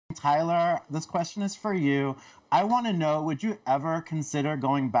Tyler, this question is for you. I want to know, would you ever consider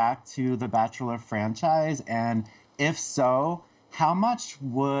going back to the Bachelor franchise? And if so, how much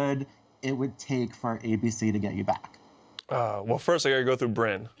would it take for ABC to get you back? Well, first I gotta go through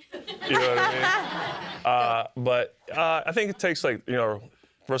Bryn. You know what I mean? But I think it takes, like, you know,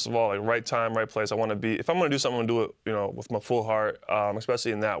 first of all, like, right time, right place. I want to be, if I'm gonna do something, I'm gonna do it, you know, with my full heart,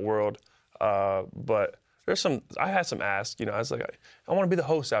 especially in that world. But I had some asks, you know, I was like, I want to be the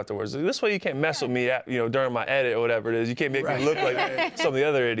host afterwards. This way you can't mess with me, you know, during my edit or whatever it is. You can't make me look like some of the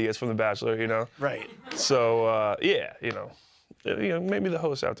other idiots from The Bachelor, you know? Right. So, yeah, you know, maybe the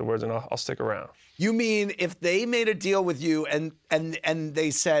host afterwards, and I'll stick around. You mean if they made a deal with you and they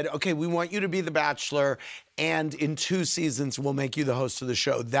said, okay, we want you to be The Bachelor, and in 2 seasons we'll make you the host of the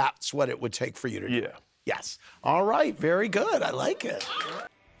show, that's what it would take for you to do? Yeah. Yes. All right, very good. I like it.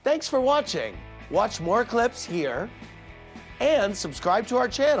 Thanks for watching. Watch more clips here and subscribe to our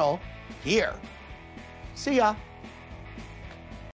channel here. See ya.